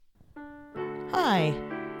Hi,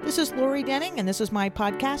 this is Lori Denning, and this is my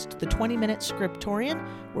podcast, The 20-Minute Scriptorian,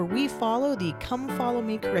 where we follow the Come Follow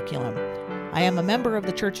Me curriculum. I am a member of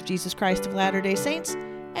the Church of Jesus Christ of Latter-day Saints,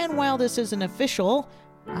 and while this isn't official,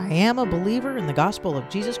 I am a believer in the gospel of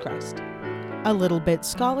Jesus Christ. A little bit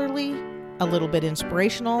scholarly, a little bit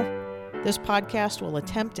inspirational, this podcast will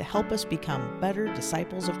attempt to help us become better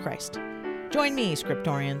disciples of Christ. Join me,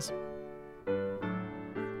 Scriptorians.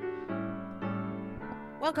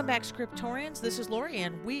 Welcome back, Scriptorians. This is Lori,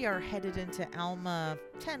 and we are headed into Alma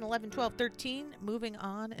 10, 11, 12, 13, moving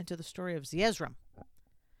on into the story of Zeezrom.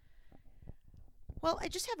 Well, I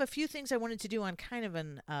just have a few things I wanted to do on kind of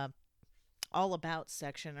an all-about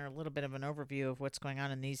section, or a little bit of an overview of what's going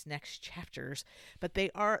on in these next chapters. But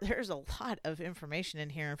there's a lot of information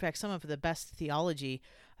in here. In fact, some of the best theology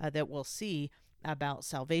that we'll see about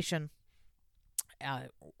salvation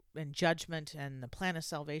and judgment and the plan of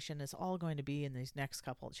salvation is all going to be in these next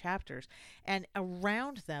couple of chapters. And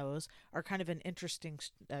around those are kind of an interesting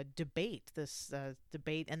debate,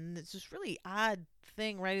 and it's this really odd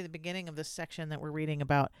thing right at the beginning of this section that we're reading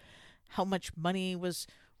about how much money was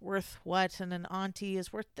worth what, and an auntie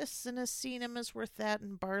is worth this, and a senum is worth that,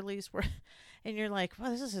 and barley's worth, and you're like,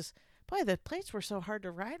 well, boy, the plates were so hard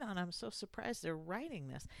to write on. I'm so surprised they're writing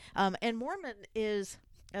this. And Mormon is,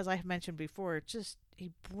 as I have mentioned before, just a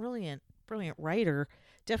brilliant writer,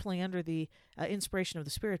 definitely under the inspiration of the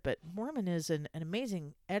Spirit. But Mormon is an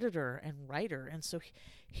amazing editor and writer, and so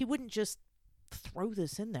he wouldn't just throw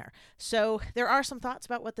this in there. So there are some thoughts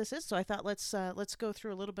about what this is. So I thought let's go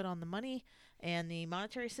through a little bit on the money and the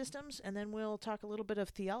monetary systems, and then we'll talk a little bit of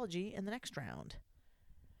theology in the next round.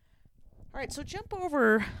 All right, so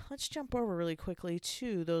let's jump over really quickly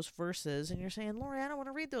to those verses. And you're saying, Lori, I don't want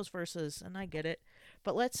to read those verses, and I get it.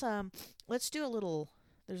 But let's do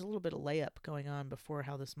there's a little bit of layup going on before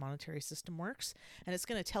how this monetary system works, and it's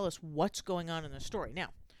going to tell us what's going on in the story.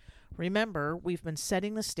 Now, remember, we've been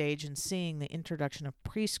setting the stage and seeing the introduction of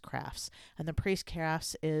priestcrafts, and the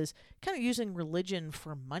priestcrafts is kind of using religion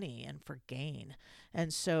for money and for gain.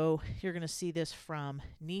 And so you're going to see this from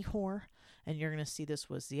Nehor, and you're going to see this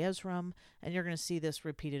with Zeezrom, and you're going to see this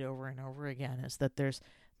repeated over and over again, is that there's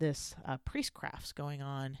this priestcrafts going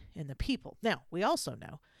on in the people. Now, we also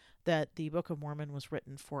know that the Book of Mormon was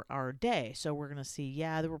written for our day, so we're going to see,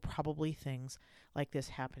 there were probably things like this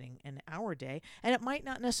happening in our day, and it might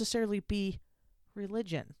not necessarily be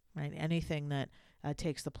religion, right? Anything that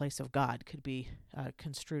takes the place of God could be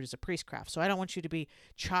construed as a priestcraft. So I don't want you to be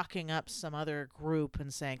chalking up some other group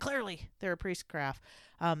and saying, clearly they're a priestcraft.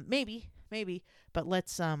 Maybe, but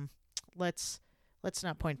let's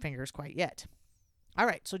not point fingers quite yet. All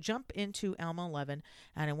right, so jump into Alma 11,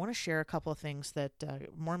 and I want to share a couple of things that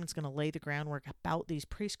Mormon's going to lay the groundwork about these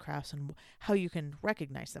priestcrafts and how you can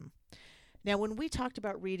recognize them. Now, when we talked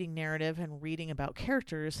about reading narrative and reading about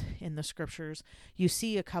characters in the scriptures, you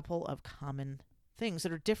see a couple of common things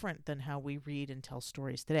that are different than how we read and tell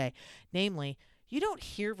stories today. Namely, you don't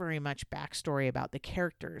hear very much backstory about the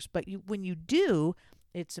characters, but when you do,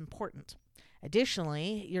 it's important.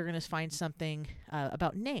 Additionally, you're going to find something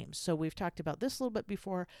about names. So we've talked about this a little bit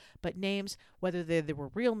before, but names, whether they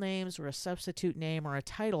were real names or a substitute name or a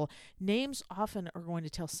title, names often are going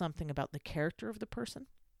to tell something about the character of the person,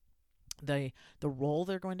 the role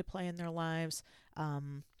they're going to play in their lives,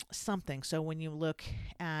 something. So when you look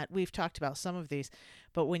at, we've talked about some of these,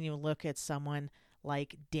 but when you look at someone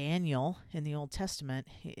like Daniel in the Old Testament,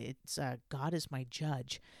 it's God is my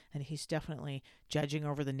judge, and he's definitely judging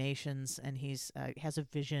over the nations, and he's has a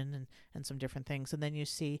vision and some different things. And then you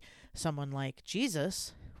see someone like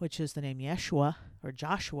Jesus, which is the name Yeshua or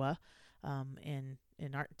Joshua in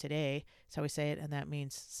art today. That's how we say it, and that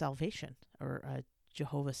means salvation, or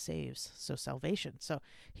Jehovah saves, so salvation. So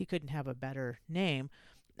he couldn't have a better name.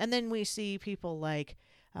 And then we see people like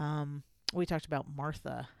we talked about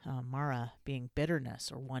Mara being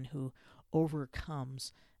bitterness, or one who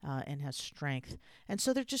overcomes and has strength. And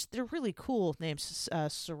so they're really cool names.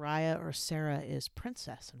 Sariah or Sarah is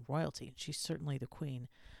princess and royalty. She's certainly the queen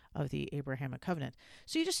of the Abrahamic covenant.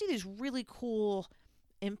 So you just see these really cool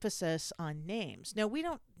emphasis on names. Now, we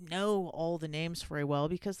don't know all the names very well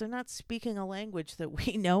because they're not speaking a language that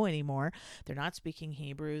we know anymore. They're not speaking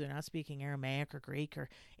Hebrew, they're not speaking Aramaic or Greek or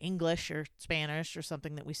English or Spanish or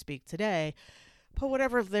something that we speak today, but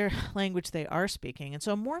whatever their language they are speaking. And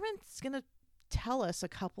so Mormon's going to tell us a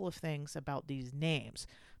couple of things about these names.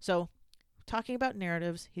 So talking about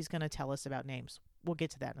narratives, he's going to tell us about names. We'll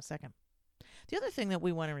get to that in a second. The other thing that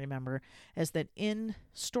we want to remember is that in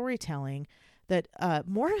storytelling, that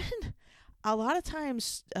Mormon a lot of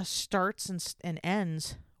times starts and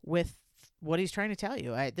ends with what he's trying to tell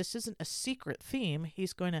you. This isn't a secret theme.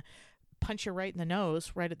 He's going to punch you right in the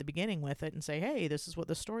nose right at the beginning with it and say, hey, this is what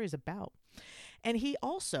the story is about. And he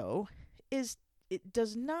also it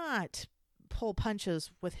does not pull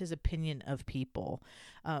punches with his opinion of people.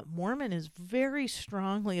 Mormon is very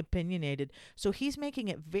strongly opinionated, so he's making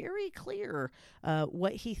it very clear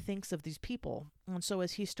what he thinks of these people. And so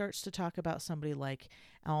as he starts to talk about somebody like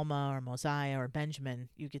Alma or Mosiah or Benjamin,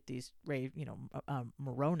 you get these,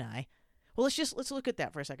 Moroni. Well, let's look at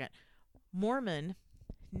that for a second. Mormon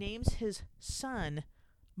names his son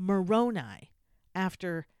Moroni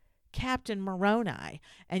after Captain Moroni,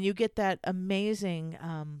 and you get that amazing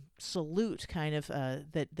salute kind of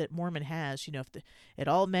that Mormon has. If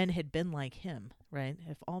all men had been like him, right?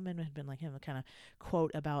 If all men had been like him, a kind of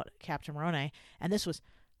quote about Captain Moroni. And this was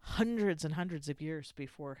hundreds and hundreds of years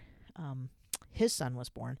before his son was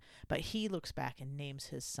born. But he looks back and names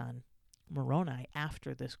his son Moroni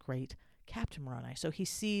after this great Captain Moroni. So he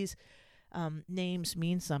sees names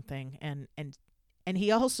mean something, and he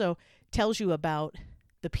also tells you about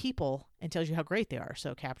the people and tells you how great they are.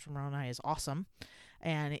 So Captain Moroni is awesome,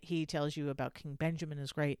 and he tells you about King Benjamin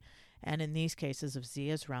is great. And in these cases of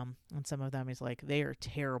Zeezrom, and some of them, he's like, they are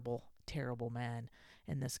terrible, terrible men.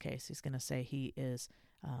 In this case, he's going to say he is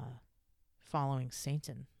following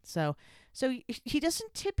Satan. So he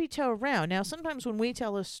doesn't tippy-toe around. Now, sometimes when we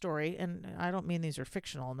tell a story, and I don't mean these are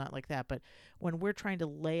fictional, not like that, but when we're trying to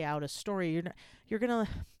lay out a story, you're going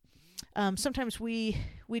to, sometimes we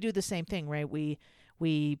do the same thing, right?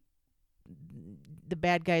 The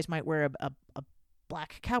bad guys might wear a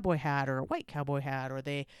black cowboy hat or a white cowboy hat, or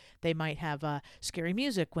they might have scary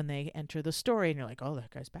music when they enter the story, and you're like, oh, that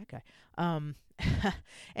guy's bad guy.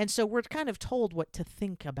 And so we're kind of told what to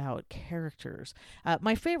think about characters.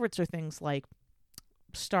 My favorites are things like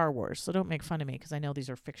Star Wars, so don't make fun of me because I know these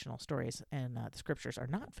are fictional stories and the scriptures are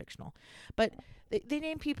not fictional. But they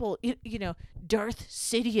name people, Darth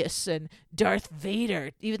Sidious and Darth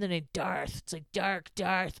Vader. Even the name Darth, it's like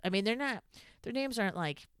Darth. I mean, their names aren't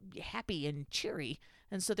like happy and cheery,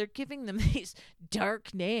 and so they're giving them these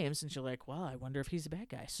dark names, and you're like, well, I wonder if he's a bad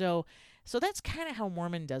guy. So that's kind of how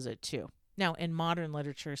Mormon does it too. Now, in modern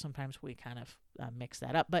literature, sometimes we kind of mix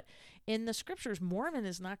that up. But in the scriptures, Mormon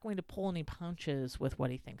is not going to pull any punches with what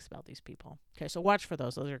he thinks about these people. Okay, so watch for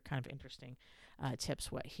those. Those are kind of interesting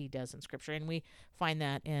tips, what he does in scripture. And we find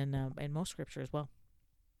that in most scripture as well.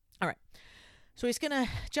 All right. So he's going to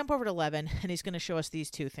jump over to 11, and he's going to show us these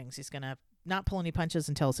two things. He's going to not pull any punches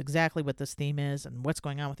and tell us exactly what this theme is and what's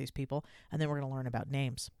going on with these people. And then we're going to learn about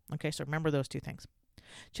names. Okay, so remember those two things.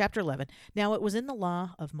 Chapter 11. Now it was in the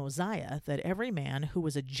law of Mosiah that every man who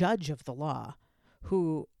was a judge of the law,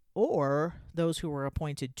 or those who were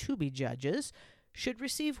appointed to be judges, should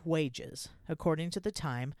receive wages according to the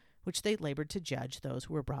time which they labored to judge those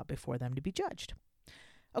who were brought before them to be judged.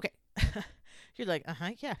 Okay. You're like,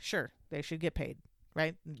 yeah, sure. They should get paid,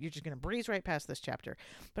 right? You're just going to breeze right past this chapter.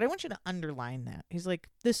 But I want you to underline that. He's like,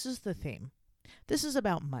 this is the theme. This is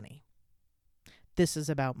about money. This is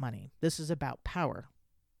about money. This is about power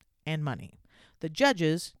and money. The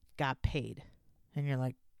judges got paid. And you're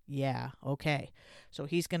like, yeah, okay. So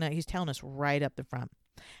he's telling us right up the front.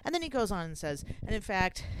 And then he goes on and says, and in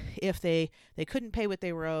fact, if they couldn't pay what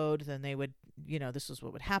they were owed, then they would, this is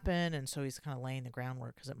what would happen. And so he's kind of laying the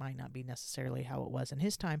groundwork because it might not be necessarily how it was in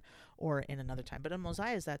his time or in another time. But in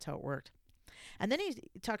Mosiah's, that's how it worked. And then he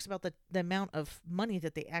talks about the amount of money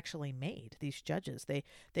that they actually made, these judges.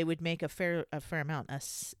 They would make a fair amount, a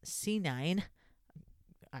C9,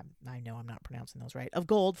 I know I'm not pronouncing those right, of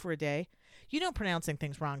gold for a day. Pronouncing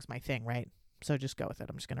things wrong is my thing, right? So just go with it.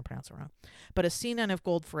 I'm just going to pronounce it wrong. But a C9 of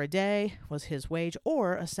gold for a day was his wage,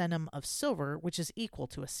 or a senim of silver, which is equal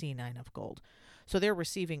to a C9 of gold. So they're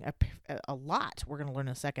receiving a lot. We're going to learn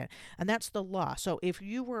in a second. And that's the law. So if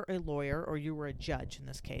you were a lawyer or you were a judge in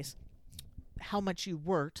this case, how much you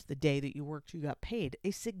worked, the day that you worked, you got paid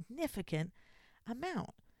a significant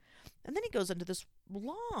amount. And then he goes into this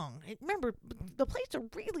long, remember, the plates are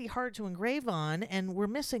really hard to engrave on, and we're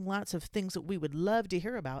missing lots of things that we would love to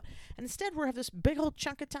hear about. And instead, we have this big old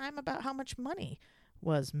chunk of time about how much money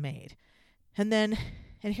was made. And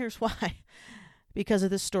here's why. Because of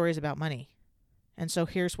this story is about money. And so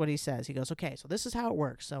here's what he says. He goes, okay, so this is how it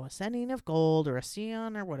works. So a senim of gold, or a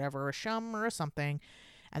sion, or whatever, a shum, or a something,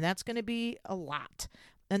 and that's going to be a lot.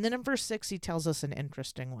 And then in verse 6, he tells us an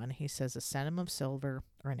interesting one. He says a senim of silver,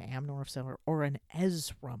 or an amnor of silver, or an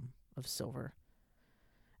ezrom of silver.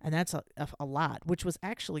 And that's a lot, which was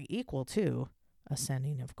actually equal to a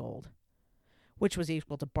senim of gold, which was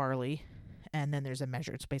equal to barley. And then there's a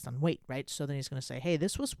measure. It's based on weight, right? So then he's going to say, hey,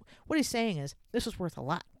 what he's saying is this was worth a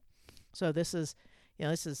lot. So this is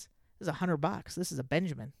 $100. This is a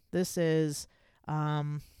Benjamin. This is,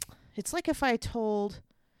 it's like if I told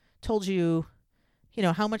you,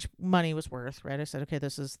 how much money was worth, right? I said, okay,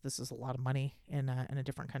 this is a lot of money in a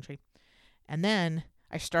different country, and then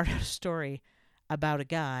I started a story about a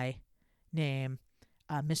guy named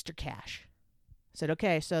Mr. Cash. I said,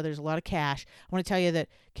 okay, so there's a lot of cash. I want to tell you that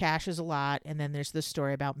cash is a lot, and then there's this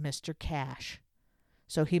story about Mr. Cash.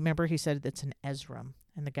 So he said it's an Ezram,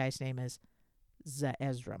 and the guy's name is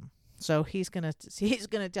Ezram. So he's gonna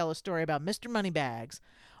tell a story about Mr. Moneybags,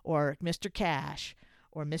 or Mr. Cash,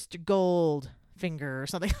 or Mr. Goldfinger, or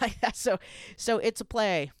something like that. So it's a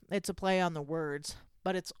play. It's a play on the words,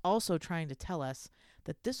 but it's also trying to tell us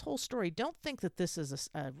that this whole story, don't think that this is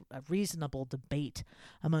a reasonable debate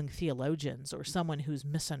among theologians or someone who's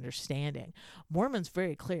misunderstanding. Mormon's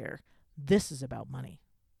very clear. This is about money.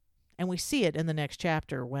 And we see it in the next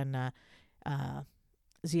chapter when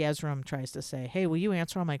Zeezrom tries to say, hey, will you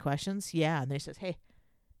answer all my questions? Yeah. And they says, hey,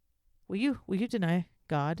 will you deny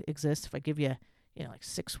God exists if I give you, like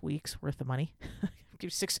 6 weeks worth of money? Give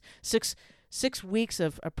you six weeks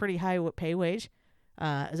of a pretty high pay wage.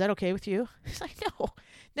 Is that okay with you? He's like,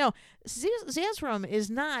 no. Zeezrom is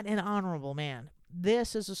not an honorable man.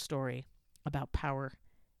 This is a story about power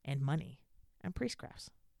and money and priestcrafts.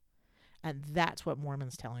 And that's what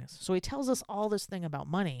Mormon's telling us. So he tells us all this thing about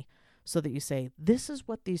money so that you say, this is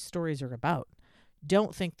what these stories are about.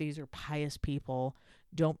 Don't think these are pious people.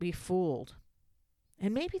 Don't be fooled.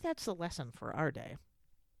 And maybe that's the lesson for our day.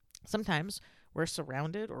 Sometimes we're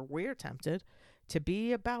surrounded or we're tempted to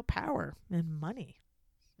be about power and money.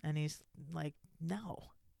 And he's like, no,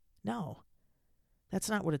 that's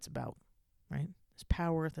not what it's about, right? This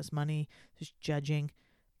power, this money, this judging,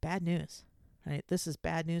 bad news, right? This is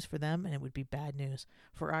bad news for them, and it would be bad news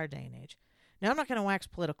for our day and age. Now, I'm not going to wax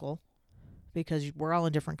political because we're all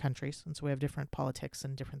in different countries, and so we have different politics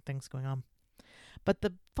and different things going on. But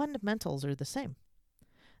the fundamentals are the same,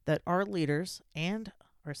 that our leaders and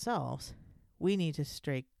ourselves, we need to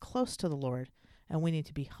stay close to the Lord, and we need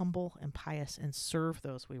to be humble and pious and serve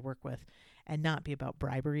those we work with and not be about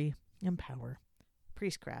bribery and power,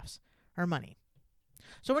 priestcrafts, or money.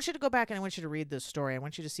 So I want you to go back and I want you to read this story. I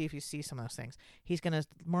want you to see if you see some of those things.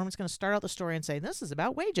 Mormon's going to start out the story and say, this is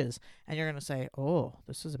about wages. And you're going to say, oh,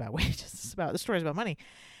 this is about wages. This story is about money.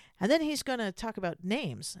 And then he's going to talk about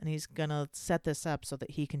names, and he's going to set this up so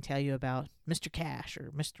that he can tell you about Mr. Cash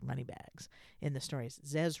or Mr. Moneybags in the stories.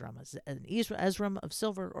 Zeezrom, an Ezram of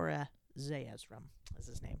silver, or a Zeezrom is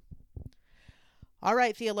his name. All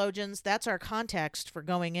right, theologians, that's our context for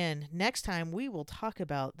going in. Next time, we will talk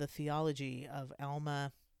about the theology of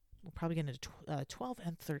Alma. We'll probably get into 12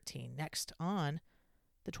 and 13 next on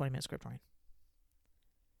the 20-Minute Scriptorian.